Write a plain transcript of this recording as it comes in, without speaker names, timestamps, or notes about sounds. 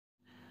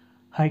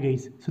Hi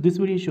guys, so this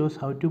video shows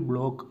how to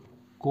block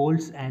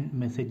calls and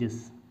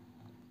messages.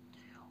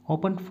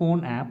 Open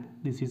phone app.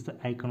 This is the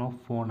icon of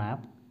phone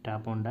app.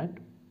 Tap on that.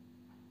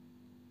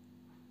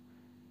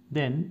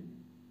 Then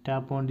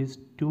tap on these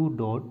two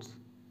dots.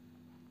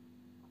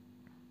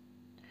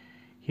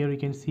 Here you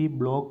can see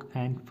block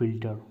and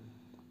filter.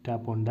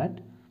 Tap on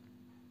that.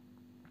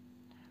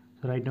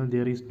 So right now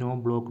there is no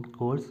blocked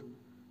calls.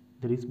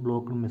 There is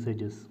blocked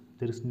messages.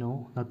 There is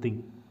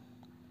nothing.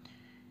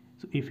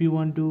 So if you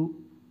want to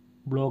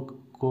block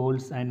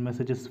calls and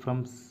messages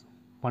from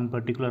one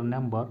particular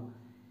number,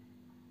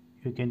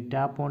 you can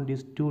tap on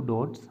these two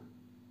dots,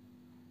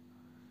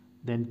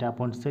 then tap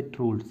on set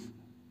rules,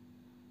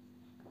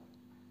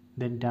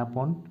 then tap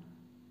on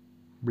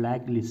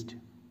blacklist,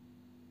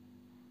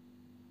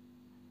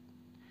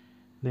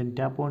 then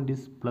tap on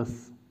this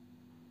plus.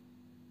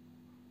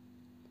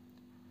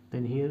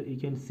 Then here you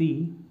can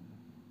see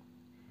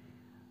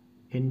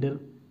enter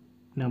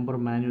number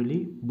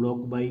manually,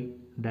 block by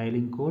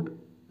dialing code,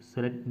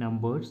 select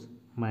numbers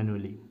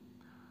manually.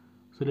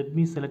 So let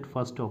me select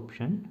first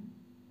option.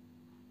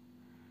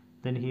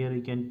 Then here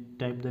you can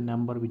type the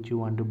number which you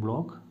want to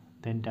block,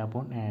 then tap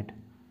on add.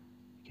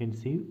 You can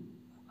see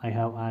I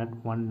have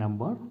added one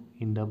number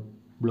in the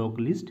block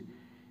list.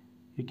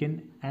 You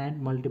can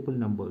add multiple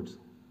numbers.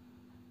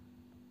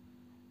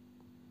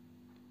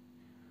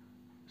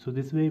 So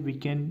this way we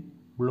can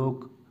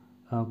block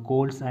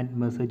calls and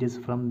messages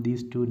from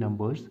these two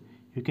numbers.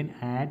 You can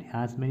add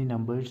as many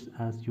numbers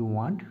as you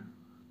want.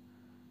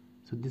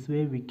 So this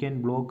way we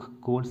can block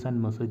calls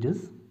and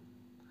messages.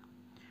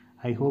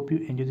 I hope you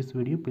enjoy this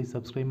video. Please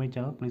subscribe my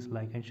channel. Please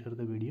like and share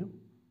the video.